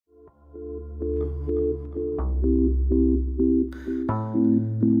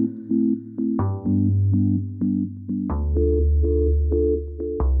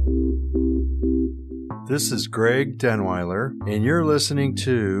This is Greg Denweiler, and you're listening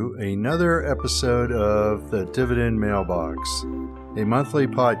to another episode of the Dividend Mailbox, a monthly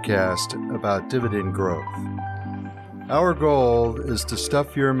podcast about dividend growth. Our goal is to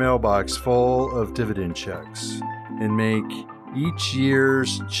stuff your mailbox full of dividend checks and make each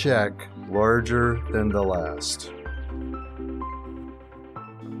year's check larger than the last.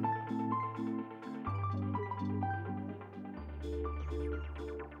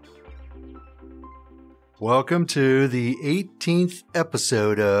 Welcome to the 18th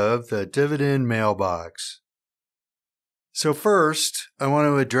episode of the Dividend Mailbox. So first, I want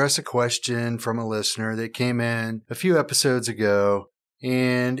to address a question from a listener that came in a few episodes ago,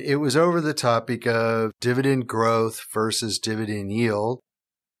 and it was over the topic of dividend growth versus dividend yield,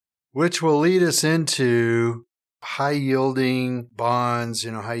 which will lead us into high-yielding bonds,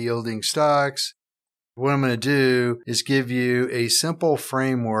 high-yielding stocks. What I'm going to do is give you a simple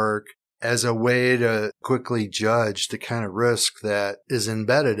framework as a way to quickly judge the kind of risk that is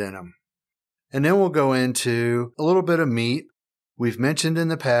embedded in them. And then we'll go into a little bit of meat. We've mentioned in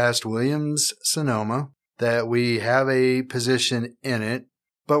the past Williams-Sonoma, that we have a position in it,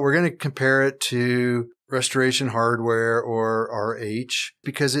 but we're going to compare it to Restoration Hardware or RH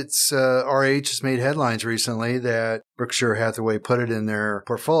because it's RH has made headlines recently that Berkshire Hathaway put it in their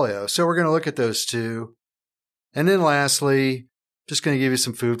portfolio. So we're going to look at those two. And then lastly, just going to give you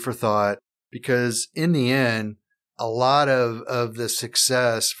some food for thought because in the end, a lot of the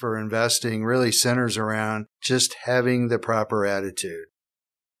success for investing really centers around just having the proper attitude.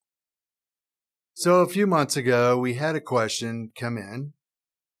 So a few months ago, we had a question come in,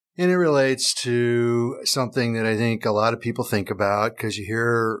 and it relates to something that I think a lot of people think about because you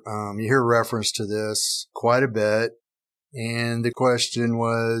hear reference to this quite a bit. And the question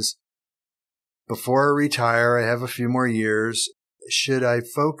was, before I retire, I have a few more years. Should I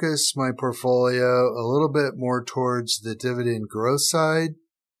focus my portfolio a little bit more towards the dividend growth side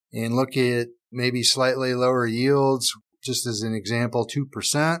and look at maybe slightly lower yields, just as an example,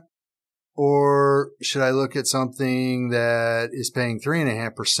 2%? Or should I look at something that is paying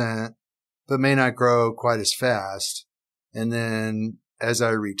 3.5%, but may not grow quite as fast? And then as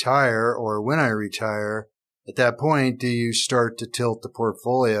I retire or when I retire, at that point, do you start to tilt the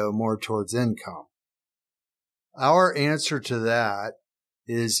portfolio more towards income? Our answer to that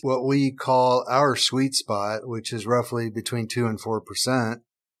is what we call our sweet spot, which is roughly between 2 and 4%.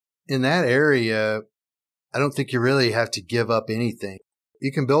 In that area, I don't think you really have to give up anything.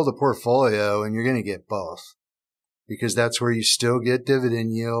 You can build a portfolio and you're going to get both because that's where you still get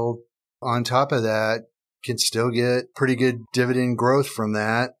dividend yield. On top of that, can still get pretty good dividend growth from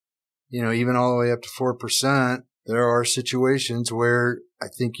that. Even all the way up to 4%. There are situations where I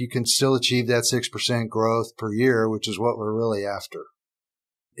think you can still achieve that 6% growth per year, which is what we're really after.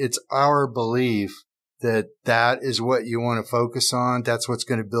 It's our belief that that is what you want to focus on. That's what's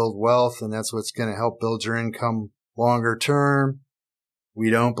going to build wealth, and that's what's going to help build your income longer term.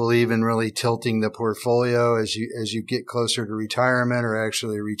 We don't believe in really tilting the portfolio as you get closer to retirement or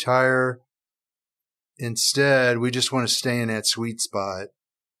actually retire. Instead, we just want to stay in that sweet spot.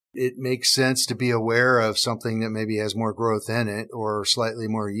 It makes sense to be aware of something that maybe has more growth in it or slightly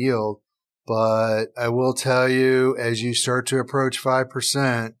more yield. But I will tell you, as you start to approach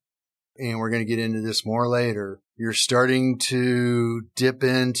 5%, and we're going to get into this more later, you're starting to dip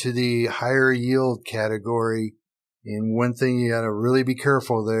into the higher yield category. And one thing you got to really be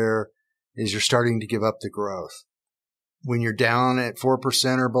careful there is you're starting to give up the growth. When you're down at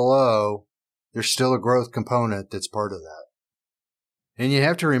 4% or below, there's still a growth component that's part of that. And you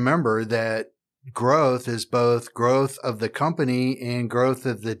have to remember that growth is both growth of the company and growth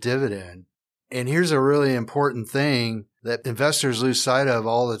of the dividend. And here's a really important thing that investors lose sight of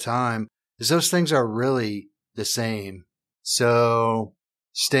all the time is those things are really the same. So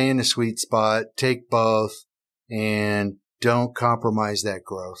stay in the sweet spot, take both, and don't compromise that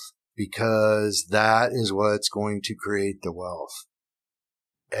growth because that is what's going to create the wealth.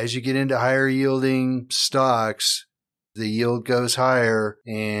 As you get into higher yielding stocks, the yield goes higher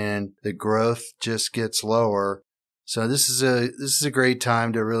and the growth just gets lower. So this is a great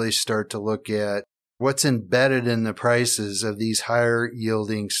time to really start to look at what's embedded in the prices of these higher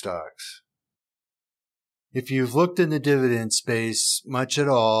yielding stocks. If you've looked in the dividend space much at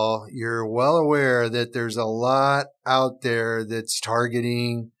all, you're well aware that there's a lot out there that's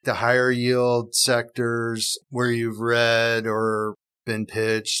targeting the higher yield sectors where you've read or been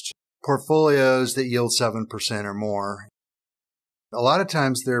pitched portfolios that yield 7% or more. A lot of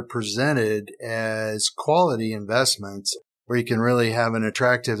times they're presented as quality investments where you can really have an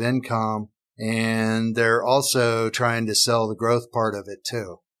attractive income. And they're also trying to sell the growth part of it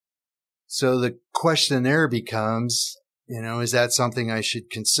too. So the question there becomes, is that something I should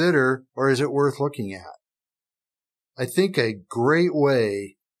consider, or is it worth looking at? I think a great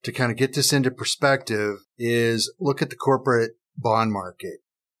way to kind of get this into perspective is look at the corporate bond market.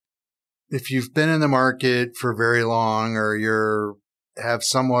 If you've been in the market for very long, or have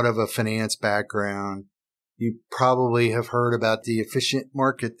somewhat of a finance background, you probably have heard about the efficient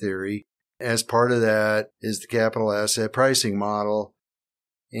market theory. As part of that is the capital asset pricing model.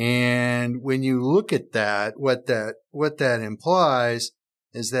 And when you look at that, what that implies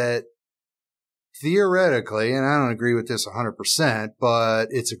is that theoretically, and I don't agree with this 100%, but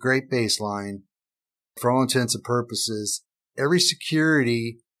it's a great baseline for all intents and purposes, every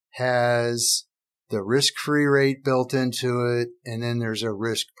security has the risk-free rate built into it, and then there's a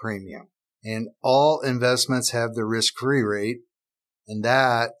risk premium. And all investments have the risk-free rate. And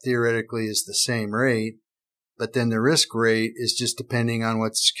that theoretically is the same rate, but then the risk rate is just depending on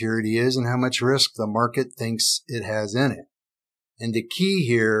what the security is and how much risk the market thinks it has in it. And the key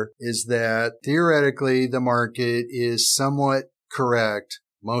here is that theoretically the market is somewhat correct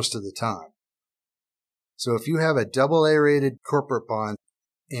most of the time. So if you have a AA rated corporate bond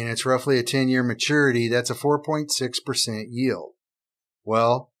and it's roughly a 10-year maturity, that's a 4.6% yield.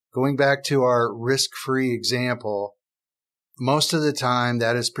 Well, going back to our risk-free example, most of the time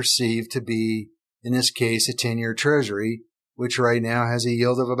that is perceived to be, in this case, a 10-year treasury, which right now has a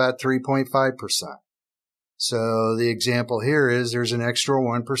yield of about 3.5%. So the example here is there's an extra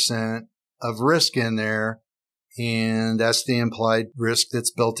 1% of risk in there, and that's the implied risk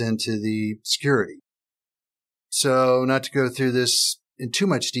that's built into the security. So not to go through this in too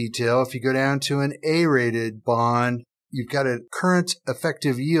much detail, if you go down to an A-rated bond, you've got a current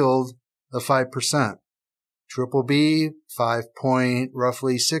effective yield of 5%. Triple B,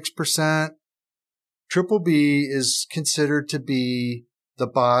 5.6%. Triple B is considered to be the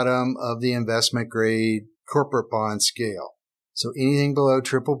bottom of the investment grade corporate bond scale. So anything below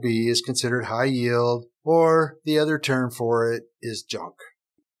triple B is considered high yield, or the other term for it is junk.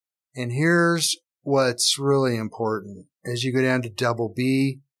 And here's what's really important. As you go down to double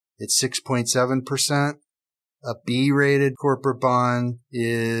B, it's 6.7%. A B-rated corporate bond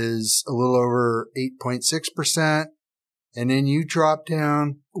is a little over 8.6%. And then you drop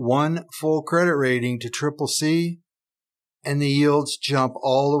down one full credit rating to triple C, and the yields jump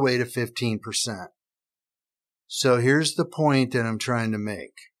all the way to 15%. So here's the point that I'm trying to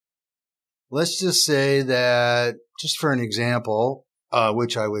make. Let's just say that, just for an example,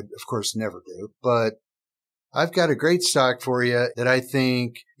 which I would, of course, never do, but I've got a great stock for you that I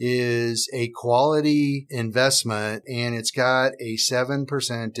think is a quality investment, and it's got a 7%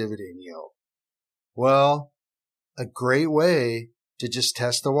 dividend yield. Well, a great way to just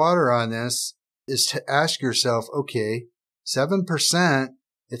test the water on this is to ask yourself, okay, 7%,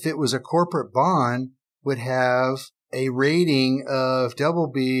 if it was a corporate bond, would have a rating of double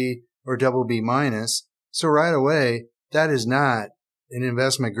B or double B minus. So right away, that is not an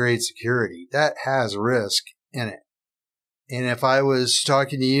investment grade security. That has risk in it. And if I was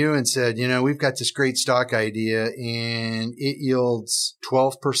talking to you and said, we've got this great stock idea and it yields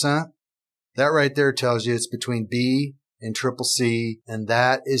 12%, that right there tells you it's between B and triple C, and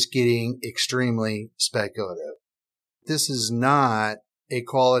that is getting extremely speculative. This is not a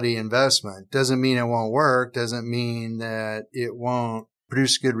quality investment. Doesn't mean it won't work, doesn't mean that it won't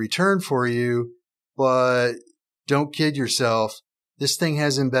produce a good return for you, but don't kid yourself. This thing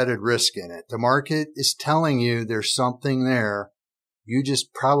has embedded risk in it. The market is telling you there's something there. You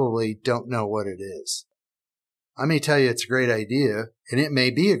just probably don't know what it is. I may tell you it's a great idea, and it may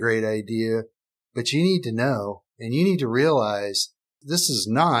be a great idea, but you need to know, and you need to realize this is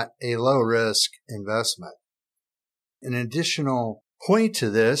not a low-risk investment. An additional point to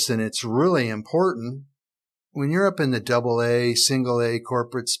this, and it's really important, when you're up in the AA, single A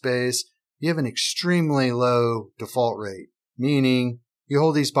corporate space, you have an extremely low default rate. Meaning, you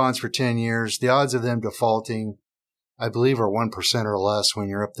hold these bonds for 10 years, the odds of them defaulting, I believe, are 1% or less when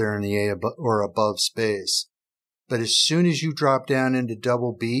you're up there in the A or above space. But as soon as you drop down into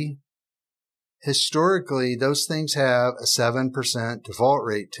double B, historically, those things have a 7% default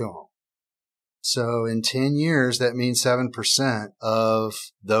rate to them. So in 10 years, that means 7% of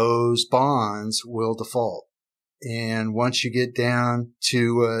those bonds will default. And once you get down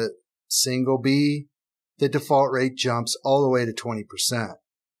to a single B, the default rate jumps all the way to 20%.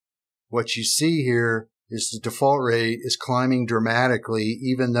 What you see here is the default rate is climbing dramatically,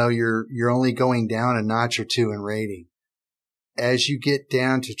 even though you're only going down a notch or two in rating. As you get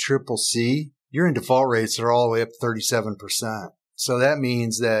down to triple C, you're in default rates that are all the way up to 37%. So that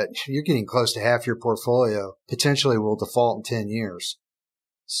means that you're getting close to half your portfolio potentially will default in 10 years.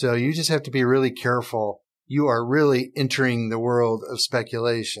 So you just have to be really careful. You are really entering the world of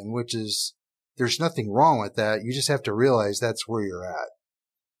speculation, which is, there's nothing wrong with that. You just have to realize that's where you're at.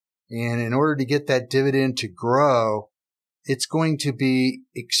 And in order to get that dividend to grow, it's going to be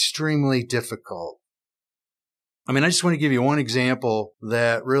extremely difficult. I mean, I just want to give you one example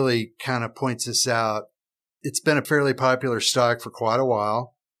that really kind of points this out. It's been a fairly popular stock for quite a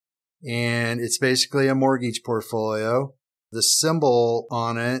while, and it's basically a mortgage portfolio. The symbol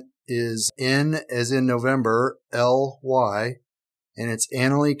on it is N as in November, LY, and it's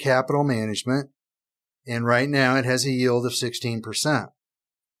Annaly Capital Management. And right now it has a yield of 16%.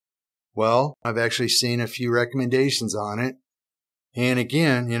 Well, I've actually seen a few recommendations on it. And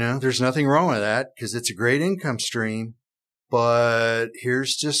again, there's nothing wrong with that because it's a great income stream. But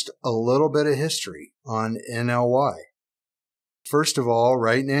here's just a little bit of history on NLY. First of all,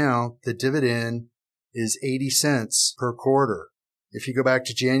 right now, the dividend is 80 cents per quarter. If you go back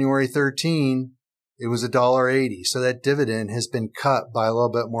to January 13, it was $1.80. So that dividend has been cut by a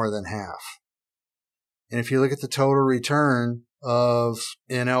little bit more than half. And if you look at the total return of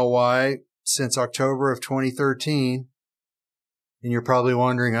NLY since October of 2013, and you're probably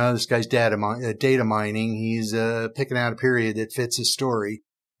wondering, this guy's data mining. He's picking out a period that fits his story.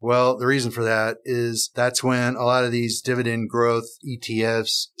 Well, the reason for that is that's when a lot of these dividend growth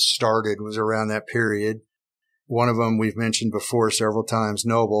ETFs started, was around that period. One of them we've mentioned before several times,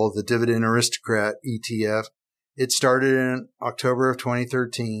 Noble, the Dividend Aristocrat ETF. It started in October of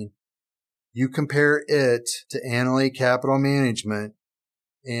 2013. You compare it to Annaly Capital Management,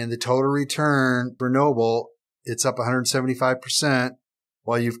 and the total return for Noble, it's up 175%,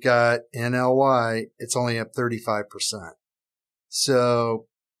 while you've got NLY, it's only up 35%. So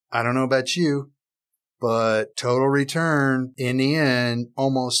I don't know about you, but total return in the end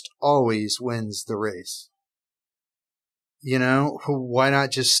almost always wins the race. Why not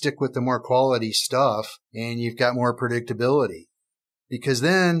just stick with the more quality stuff and you've got more predictability? Because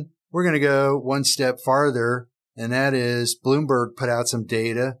then we're going to go one step farther, and that is Bloomberg put out some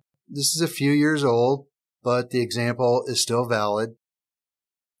data. This is a few years old, but the example is still valid.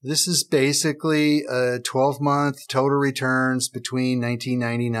 This is basically a 12-month total returns between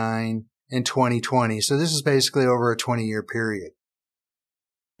 1999 and 2020. So this is basically over a 20-year period.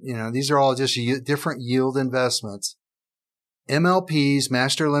 These are all just different yield investments. MLPs,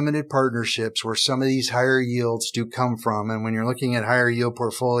 master limited partnerships, where some of these higher yields do come from. And when you're looking at higher yield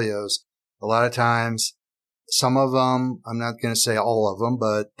portfolios, a lot of times, some of them, I'm not going to say all of them,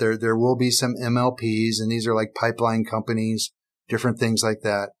 but there will be some MLPs, and these are like pipeline companies, different things like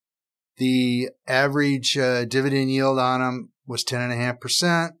that. The average dividend yield on them was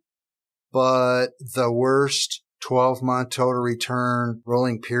 10.5%, but the worst 12-month total return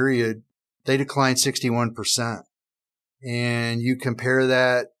rolling period, they declined 61%. And you compare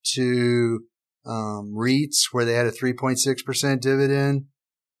that to REITs, where they had a 3.6% dividend.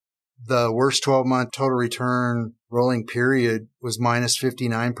 The worst 12-month total return rolling period was minus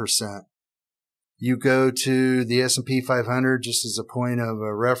 59%. You go to the S&P 500, just as a point of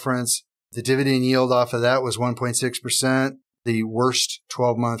a reference, the dividend yield off of that was 1.6%. The worst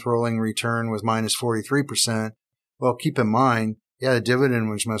 12-month rolling return was minus 43%. Well, keep in mind, the dividend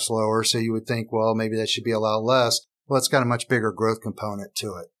was much lower, so you would think, well, maybe that should be a lot less. Well, it's got a much bigger growth component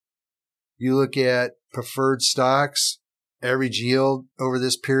to it. You look at preferred stocks, average yield over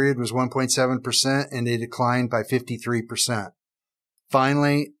this period was 1.7%, and they declined by 53%.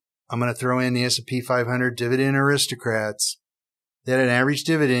 Finally, I'm going to throw in the S&P 500 Dividend Aristocrats. They had an average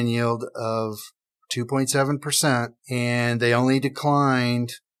dividend yield of 2.7%, and they only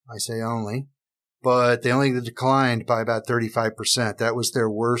declined, I say only, but they only declined by about 35%. That was their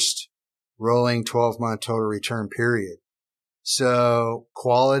worst rolling 12-month total return period. So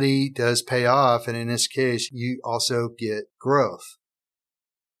quality does pay off, and in this case, you also get growth.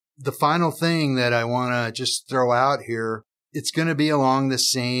 The final thing that I want to just throw out here, it's going to be along the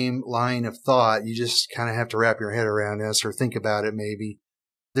same line of thought. You just kind of have to wrap your head around this or think about it maybe.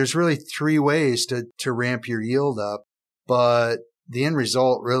 There's really three ways to ramp your yield up, but the end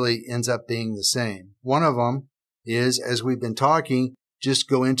result really ends up being the same. One of them is, as we've been talking, just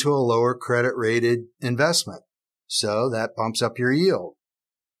go into a lower credit rated investment. So that bumps up your yield.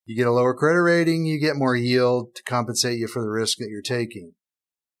 You get a lower credit rating, you get more yield to compensate you for the risk that you're taking.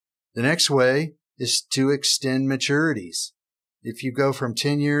 The next way is to extend maturities. If you go from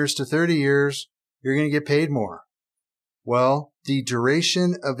 10 years to 30 years, you're going to get paid more. Well, the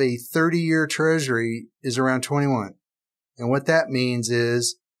duration of a 30-year treasury is around 21. And what that means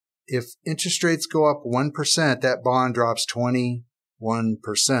is if interest rates go up 1%, that bond drops 21%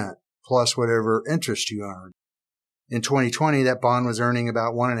 plus whatever interest you earned. In 2020, that bond was earning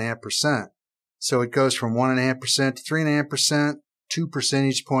about 1.5%. So it goes from 1.5% to 3.5%, 2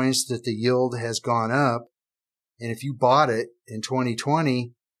 percentage points that the yield has gone up. And if you bought it in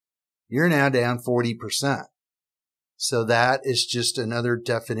 2020, you're now down 40%. So that is just another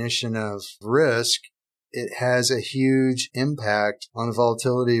definition of risk. It has a huge impact on the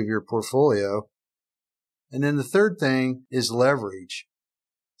volatility of your portfolio. And then the third thing is leverage.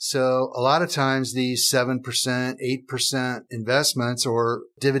 So a lot of times these 7%, 8% investments or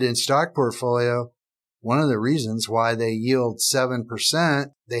dividend stock portfolio, one of the reasons why they yield 7%,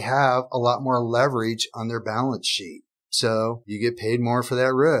 they have a lot more leverage on their balance sheet. So you get paid more for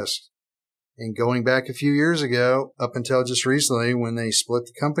that risk. And going back a few years ago, up until just recently when they split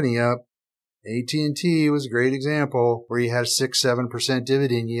the company up, AT&T was a great example where you had a 6-7%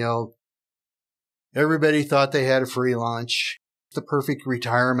 dividend yield. Everybody thought they had a free lunch, the perfect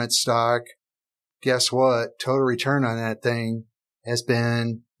retirement stock. Guess what? Total return on that thing has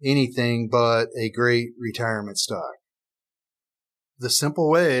been anything but a great retirement stock. The simple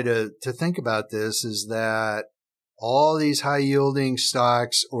way to think about this is that all these high-yielding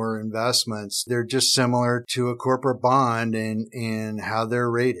stocks or investments, they're just similar to a corporate bond in how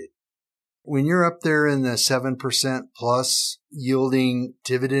they're rated. When you're up there in the 7% plus yielding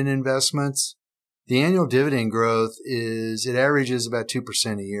dividend investments, the annual dividend growth it averages about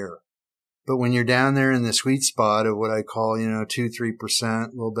 2% a year. But when you're down there in the sweet spot of what I call, 2-3%,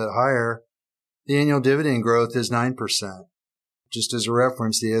 a little bit higher, the annual dividend growth is 9%. Just as a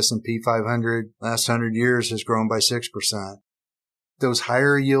reference, the S&P 500 last 100 years has grown by 6%. Those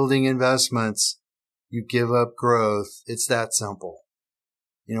higher yielding investments, you give up growth. It's that simple.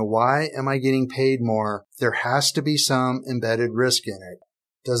 Why am I getting paid more? There has to be some embedded risk in it.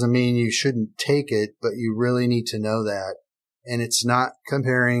 Doesn't mean you shouldn't take it, but you really need to know that. And it's not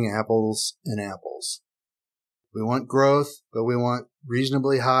comparing apples and apples. We want growth, but we want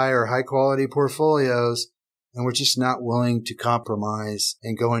reasonably high or high quality portfolios. And we're just not willing to compromise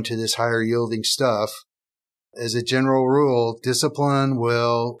and go into this higher yielding stuff. As a general rule, discipline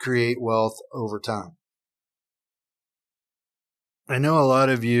will create wealth over time. I know a lot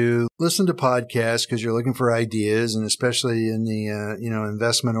of you listen to podcasts because you're looking for ideas, and especially in the,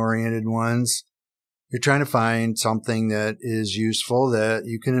 investment-oriented ones, you're trying to find something that is useful that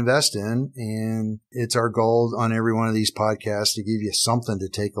you can invest in. And it's our goal on every one of these podcasts to give you something to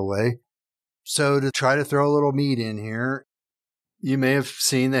take away. So to try to throw a little meat in here, you may have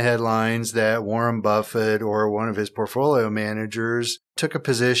seen the headlines that Warren Buffett or one of his portfolio managers took a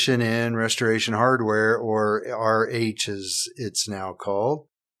position in Restoration Hardware, or RH as it's now called.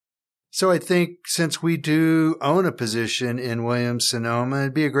 So I think since we do own a position in Williams-Sonoma,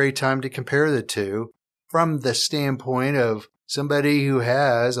 it'd be a great time to compare the two from the standpoint of somebody who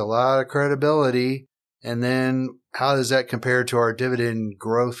has a lot of credibility, and then how does that compare to our dividend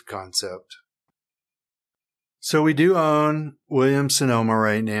growth concept? So we do own Williams-Sonoma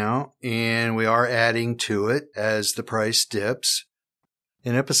right now, and we are adding to it as the price dips.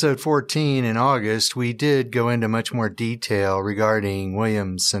 In episode 14 in August, we did go into much more detail regarding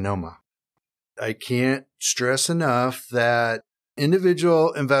Williams-Sonoma. I can't stress enough that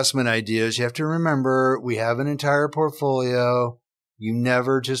individual investment ideas, you have to remember we have an entire portfolio. You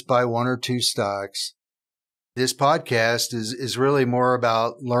never just buy one or two stocks. This podcast is really more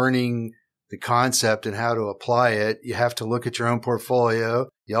about learning the concept and how to apply it. You have to look at your own portfolio.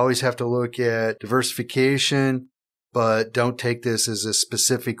 You always have to look at diversification, but don't take this as a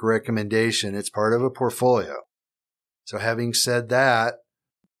specific recommendation. It's part of a portfolio. So having said that,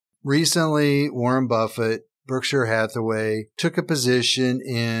 recently Warren Buffett, Berkshire Hathaway, took a position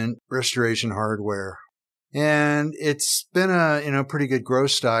in Restoration Hardware. And it's been a pretty good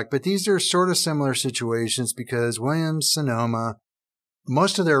growth stock, but these are sort of similar situations because Williams-Sonoma,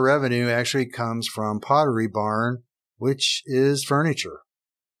 most of their revenue actually comes from Pottery Barn, which is furniture.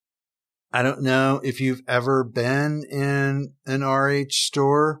 I don't know if you've ever been in an RH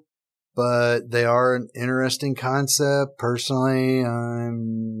store, but they are an interesting concept. Personally,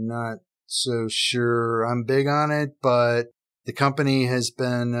 I'm not so sure I'm big on it, but the company has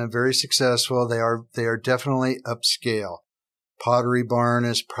been very successful. They are definitely upscale. Pottery Barn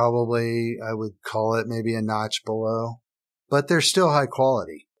is probably, I would call it maybe a notch below, but they're still high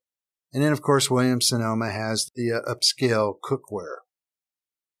quality. And then, of course, Williams-Sonoma has the upscale cookware.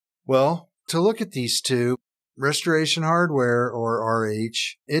 Well, to look at these two, Restoration Hardware, or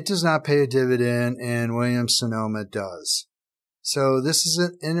RH, it does not pay a dividend, and Williams-Sonoma does. So this is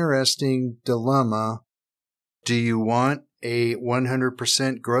an interesting dilemma. Do you want a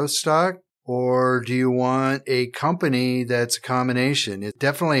 100% growth stock? Or do you want a company that's a combination? It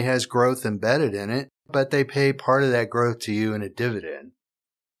definitely has growth embedded in it, but they pay part of that growth to you in a dividend.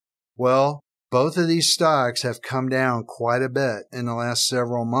 Well, both of these stocks have come down quite a bit in the last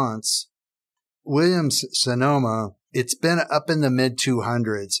several months. Williams-Sonoma, it's been up in the mid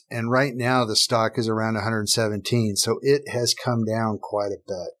 200s, and right now the stock is around 117, so it has come down quite a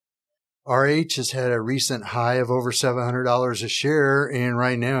bit. RH has had a recent high of over $700 a share, and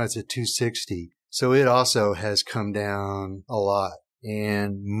right now it's at $260. So it also has come down a lot.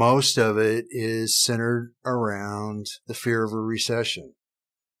 And most of it is centered around the fear of a recession.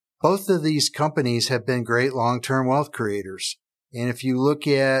 Both of these companies have been great long-term wealth creators. And if you look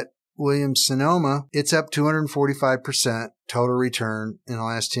at Williams-Sonoma, it's up 245% total return in the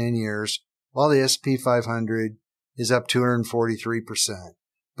last 10 years, while the S&P 500 is up 243%.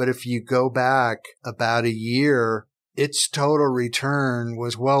 But if you go back about a year, its total return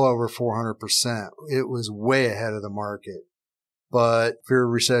was well over 400%. It was way ahead of the market. But fear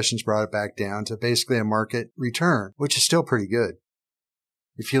of recessions brought it back down to basically a market return, which is still pretty good.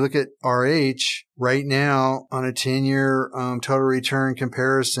 If you look at RH right now on a 10-year total return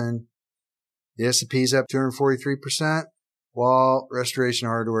comparison, the S&P is up 243%, while Restoration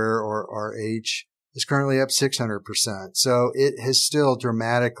Hardware, or RH, is currently up 600%. So it has still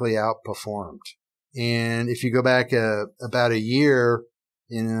dramatically outperformed. And if you go back about a year,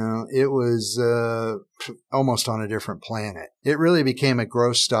 it was almost on a different planet. It really became a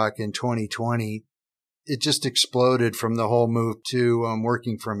growth stock in 2020. It just exploded from the whole move to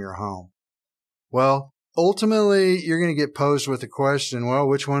working from your home. Well, ultimately, you're going to get posed with the question, well,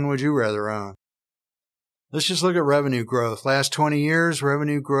 which one would you rather own? Let's just look at revenue growth. Last 20 years,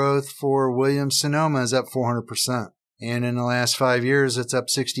 revenue growth for Williams-Sonoma is up 400%. And in the last 5 years, it's up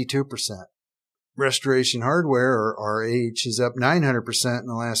 62%. Restoration Hardware, or RH, is up 900% in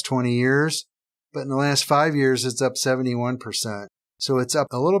the last 20 years. But in the last 5 years, it's up 71%. So it's up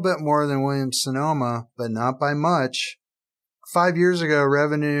a little bit more than Williams-Sonoma, but not by much. 5 years ago,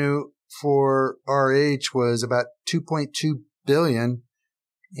 revenue for RH was about $2.2 billion.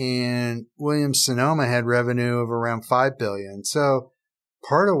 And Williams-Sonoma had revenue of around $5 billion. So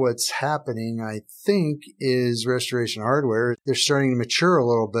part of what's happening, I think, is Restoration Hardware. They're starting to mature a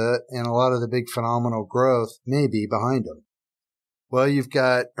little bit, and a lot of the big phenomenal growth may be behind them. Well, you've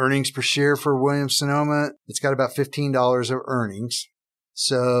got earnings per share for Williams-Sonoma. It's got about $15 of earnings.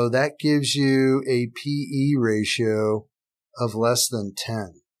 So that gives you a PE ratio of less than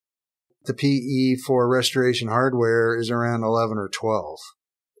 10. The PE for Restoration Hardware is around 11 or 12.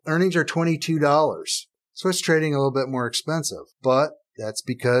 Earnings are $22, so it's trading a little bit more expensive, but that's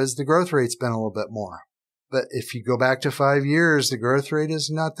because the growth rate's been a little bit more. But if you go back to 5 years, the growth rate is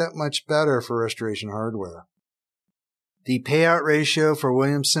not that much better for Restoration Hardware. The payout ratio for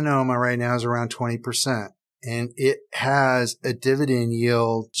Williams-Sonoma right now is around 20%, and it has a dividend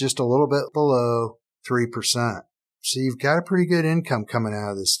yield just a little bit below 3%. So you've got a pretty good income coming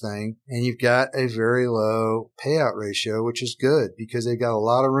out of this thing, and you've got a very low payout ratio, which is good because they've got a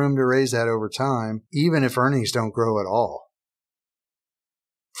lot of room to raise that over time, even if earnings don't grow at all.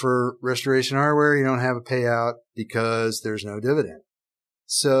 For Restoration Hardware, you don't have a payout because there's no dividend.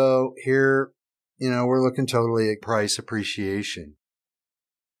 So here, we're looking totally at price appreciation.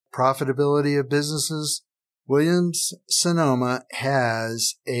 Profitability of businesses. Williams-Sonoma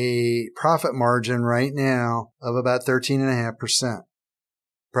has a profit margin right now of about 13.5%.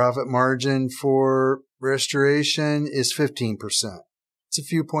 Profit margin for Restoration is 15%. It's a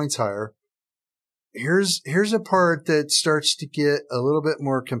few points higher. Here's a part that starts to get a little bit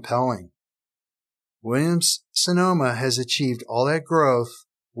more compelling. Williams-Sonoma has achieved all that growth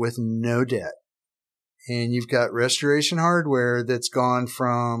with no debt. And you've got Restoration Hardware that's gone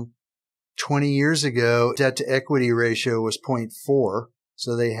from 20 years ago, debt to equity ratio was 0.4.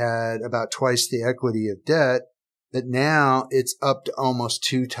 So they had about twice the equity of debt, but now it's up to almost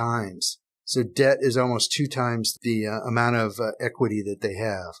 2 times. So debt is almost 2 times the amount of equity that they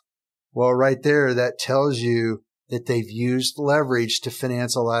have. Well, right there, that tells you that they've used leverage to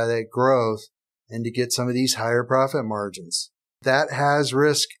finance a lot of that growth and to get some of these higher profit margins. That has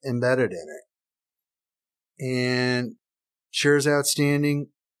risk embedded in it. And shares outstanding.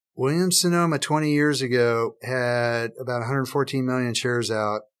 Williams-Sonoma 20 years ago had about 114 million shares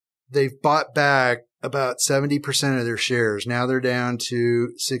out. They've bought back about 70% of their shares. Now they're down to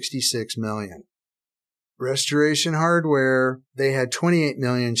 66 million. Restoration Hardware, they had 28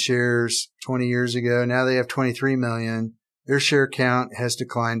 million shares 20 years ago. Now they have 23 million. Their share count has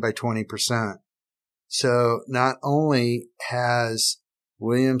declined by 20%. So not only has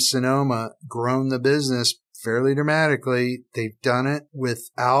Williams-Sonoma grown the business fairly dramatically. They've done it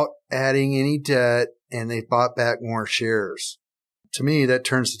without adding any debt, and they've bought back more shares. To me, that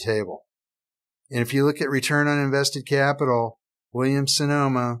turns the table. And if you look at return on invested capital,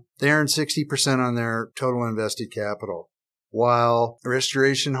 Williams-Sonoma, they earn 60% on their total invested capital, while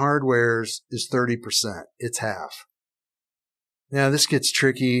Restoration Hardware's is 30%. It's half. Now, this gets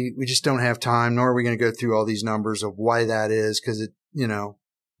tricky. We just don't have time, nor are we going to go through all these numbers of why that is, because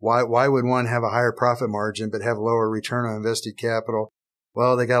why would one have a higher profit margin but have lower return on invested capital?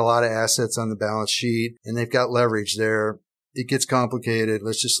 Well, they got a lot of assets on the balance sheet, and they've got leverage there. It gets complicated.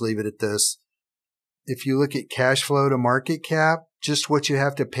 Let's just leave it at this. If you look at cash flow to market cap, just what you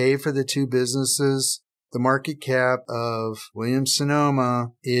have to pay for the two businesses, the market cap of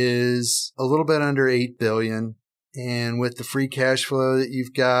Williams-Sonoma is a little bit under $8 billion. And with the free cash flow that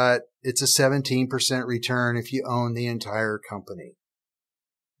you've got, it's a 17% return if you own the entire company.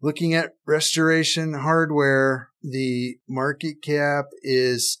 Looking at Restoration Hardware, the market cap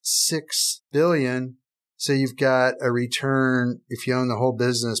is $6 billion. So you've got a return if you own the whole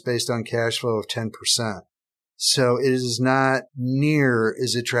business based on cash flow of 10%. So it is not near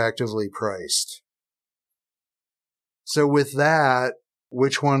as attractively priced. So with that,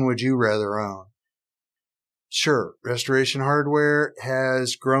 which one would you rather own? Sure, Restoration Hardware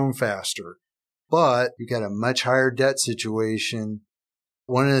has grown faster, but you've got a much higher debt situation.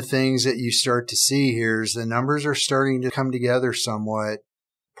 One of the things that you start to see here is the numbers are starting to come together somewhat.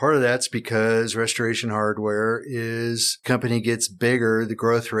 Part of that's because Restoration Hardware company gets bigger, the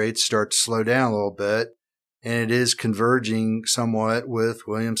growth rates start to slow down a little bit, and it is converging somewhat with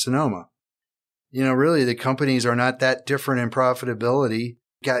Williams-Sonoma. Really, the companies are not that different in profitability.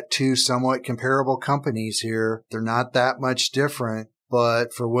 Got two somewhat comparable companies here. They're not that much different,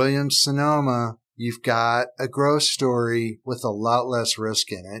 but for Williams-Sonoma, you've got a growth story with a lot less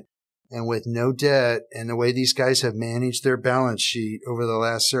risk in it. And with no debt, and the way these guys have managed their balance sheet over the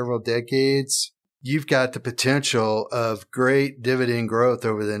last several decades, you've got the potential of great dividend growth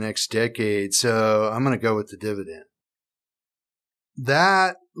over the next decade. So I'm going to go with the dividend.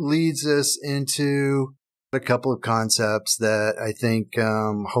 That leads us into a couple of concepts that I think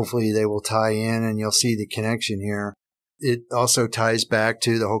hopefully they will tie in, and you'll see the connection here. It also ties back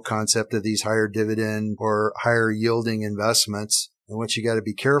to the whole concept of these higher dividend or higher yielding investments and what you got to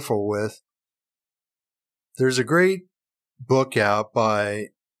be careful with. There's a great book out by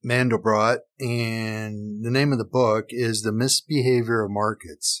Mandelbrot, and the name of the book is The Misbehavior of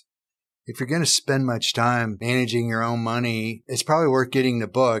Markets. If you're going to spend much time managing your own money, it's probably worth getting the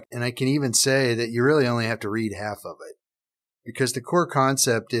book. And I can even say that you really only have to read half of it, because the core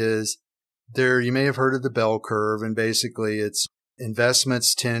concept is you may have heard of the bell curve, and basically it's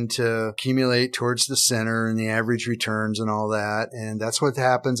investments tend to accumulate towards the center and the average returns and all that. And that's what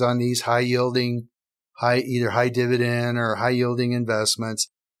happens on these either high dividend or high yielding investments.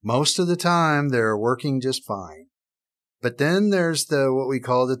 Most of the time they're working just fine. But then there's what we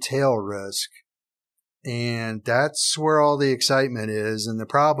call the tail risk. And that's where all the excitement is. And the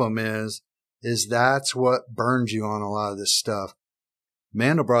problem is that's what burns you on a lot of this stuff.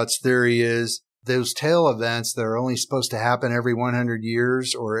 Mandelbrot's theory is those tail events that are only supposed to happen every 100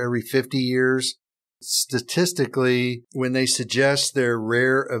 years or every 50 years, statistically, when they suggest they're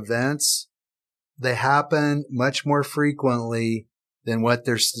rare events, they happen much more frequently than what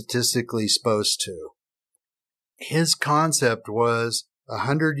they're statistically supposed to. His concept was a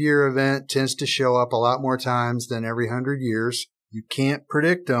 100-year event tends to show up a lot more times than every 100 years. You can't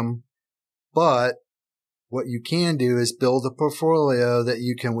predict them, but what you can do is build a portfolio that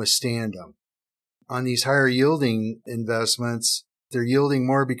you can withstand them. On these higher yielding investments, they're yielding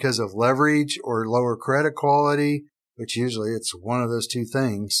more because of leverage or lower credit quality, which usually it's one of those two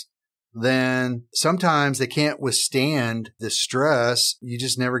things. Then sometimes they can't withstand the stress. You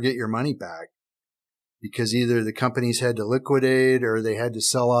just never get your money back because either the companies had to liquidate or they had to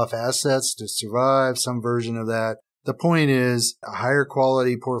sell off assets to survive, some version of that. The point is a higher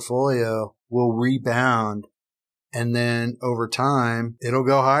quality portfolio will rebound, and then over time it'll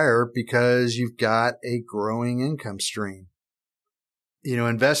go higher because you've got a growing income stream.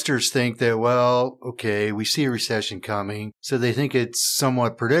 Investors think that, well, okay, we see a recession coming, so they think it's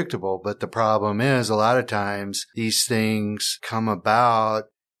somewhat predictable. But the problem is a lot of times these things come about.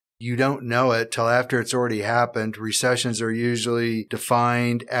 You don't know it till after it's already happened. Recessions are usually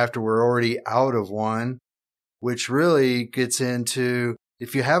defined after we're already out of one, which really gets into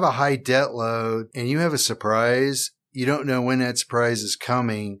if you have a high debt load and you have a surprise, you don't know when that surprise is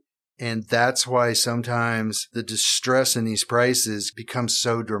coming. And that's why sometimes the distress in these prices becomes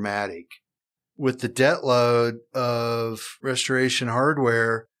so dramatic. With the debt load of Restoration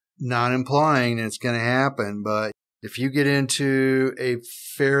Hardware, not implying it's going to happen, but if you get into a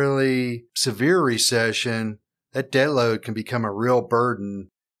fairly severe recession, that debt load can become a real burden.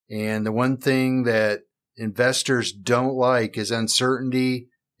 And the one thing that investors don't like is uncertainty,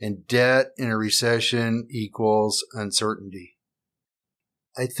 and debt in a recession equals uncertainty.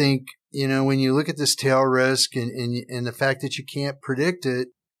 I think, when you look at this tail risk and the fact that you can't predict it,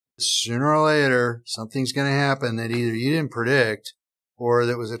 sooner or later, something's going to happen that either you didn't predict or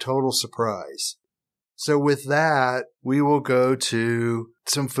that was a total surprise. So with that, we will go to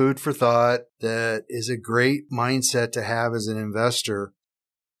some food for thought that is a great mindset to have as an investor.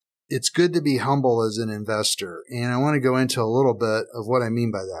 It's good to be humble as an investor. And I want to go into a little bit of what I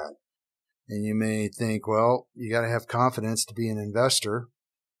mean by that. And you may think, well, you got to have confidence to be an investor.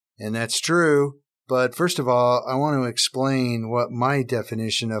 And that's true. But first of all, I want to explain what my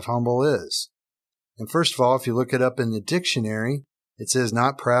definition of humble is. And first of all, if you look it up in the dictionary, it says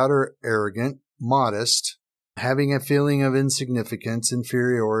not proud or arrogant, modest, having a feeling of insignificance,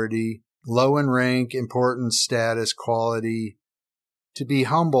 inferiority, low in rank, importance, status, quality, to be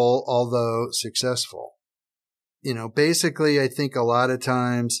humble, although successful. Basically, I think a lot of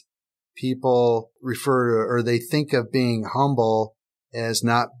times people refer to, or they think of being humble as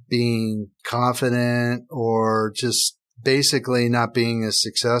not being confident or just basically not being as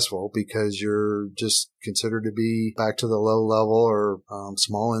successful because you're just considered to be back to the low level or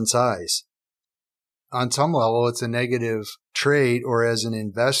small in size. On some level, it's a negative trait, or as an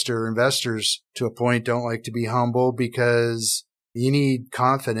investor, investors to a point don't like to be humble because you need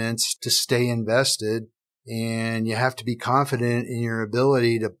confidence to stay invested, and you have to be confident in your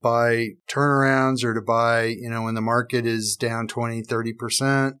ability to buy turnarounds or to buy, when the market is down 20,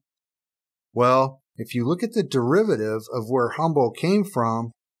 30%. Well, if you look at the derivative of where humble came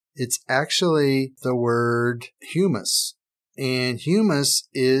from, it's actually the word humus. And humus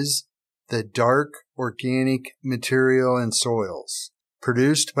is the dark organic material in soils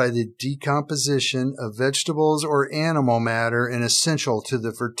produced by the decomposition of vegetables or animal matter and essential to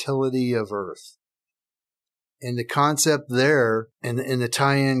the fertility of earth. And the concept there, and the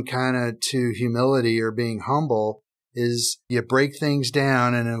tie-in kind of to humility or being humble, is you break things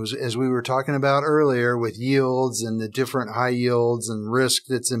down. And it was, as we were talking about earlier with yields and the different high yields and risk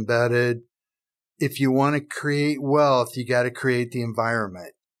that's embedded, if you want to create wealth, you got to create the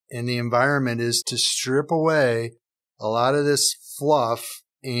environment. And the environment is to strip away a lot of this fluff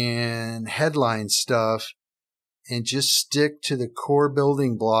and headline stuff and just stick to the core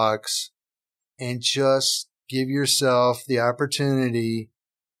building blocks and just give yourself the opportunity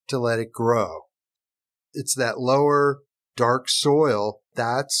to let it grow. It's that lower dark soil.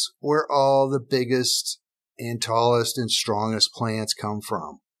 That's where all the biggest and tallest and strongest plants come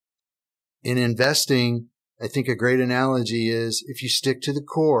from. In investing, I think a great analogy is if you stick to the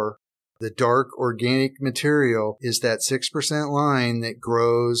core, the dark organic material is that 6% line that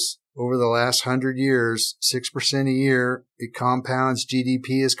grows over the last 100 years, 6% a year. It compounds.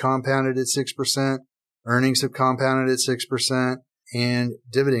 GDP is compounded at 6%. Earnings have compounded at 6%. And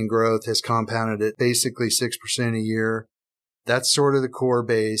dividend growth has compounded at basically 6% a year. That's sort of the core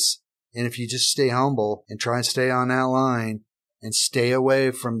base. And if you just stay humble and try and stay on that line and stay away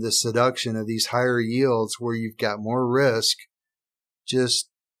from the seduction of these higher yields where you've got more risk, just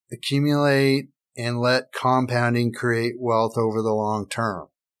accumulate and let compounding create wealth over the long term.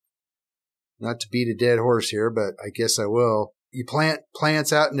 Not to beat a dead horse here, but I guess I will. You plant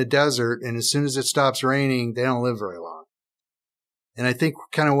plants out in the desert, and as soon as it stops raining, they don't live very long. And I think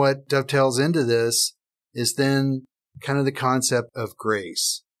kind of what dovetails into this is then kind of the concept of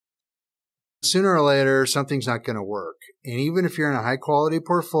grace. Sooner or later, something's not going to work. And even if you're in a high quality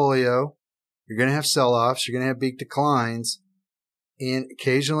portfolio, you're going to have sell-offs, you're going to have big declines, and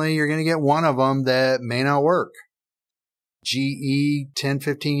occasionally you're going to get one of them that may not work. GE 10,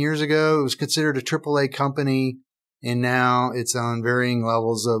 15 years ago, it was considered a AAA company, and now it's on varying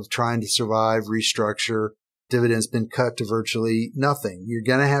levels of trying to survive, restructure. Dividend's been cut to virtually nothing. You're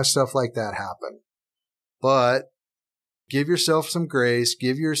going to have stuff like that happen. But give yourself some grace.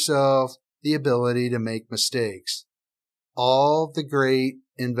 Give yourself the ability to make mistakes. All the great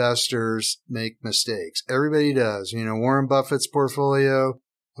investors make mistakes. Everybody does. Warren Buffett's portfolio,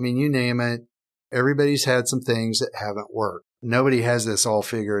 you name it. Everybody's had some things that haven't worked. Nobody has this all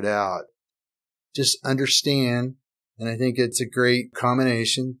figured out. Just understand, and I think it's a great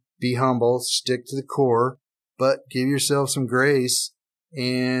combination. Be humble, stick to the core, but give yourself some grace.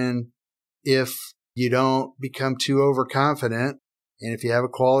 And if you don't become too overconfident, and if you have a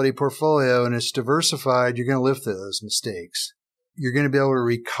quality portfolio and it's diversified, you're going to live through those mistakes. You're going to be able to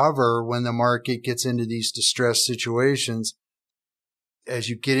recover when the market gets into these distressed situations. as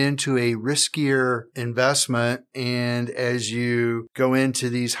you get into a riskier investment and as you go into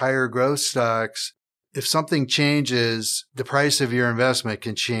these higher growth stocks, if something changes, the price of your investment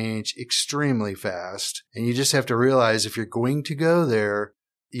can change extremely fast. And you just have to realize if you're going to go there,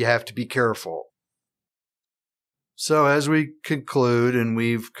 you have to be careful. So as we conclude, and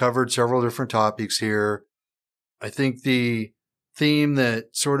we've covered several different topics here, I think the theme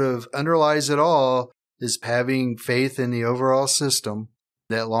that sort of underlies it all is having faith in the overall system,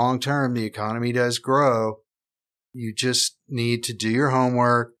 that long term the economy does grow. You just need to do your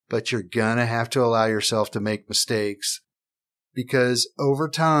homework, but you're going to have to allow yourself to make mistakes because over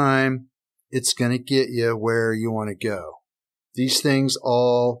time, it's going to get you where you want to go. These things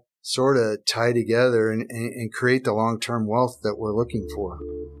all sort of tie together and create the long-term wealth that we're looking for.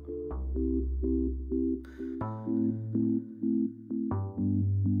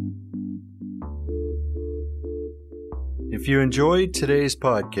 If you enjoyed today's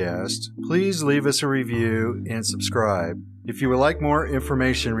podcast, please leave us a review and subscribe. If you would like more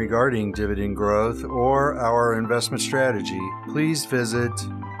information regarding dividend growth or our investment strategy, please visit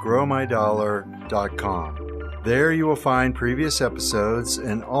growmydollar.com. There you will find previous episodes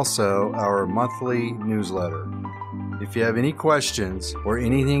and also our monthly newsletter. If you have any questions or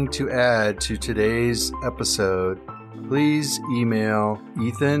anything to add to today's episode, please email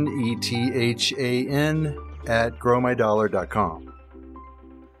Ethan, ETHAN, at growmydollar.com.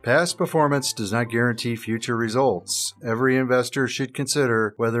 Past performance does not guarantee future results. Every investor should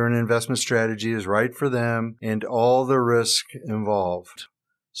consider whether an investment strategy is right for them and all the risk involved.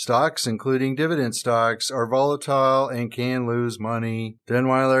 Stocks, including dividend stocks, are volatile and can lose money.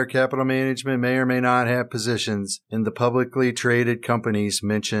 Denweiler Capital Management may or may not have positions in the publicly traded companies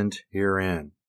mentioned herein.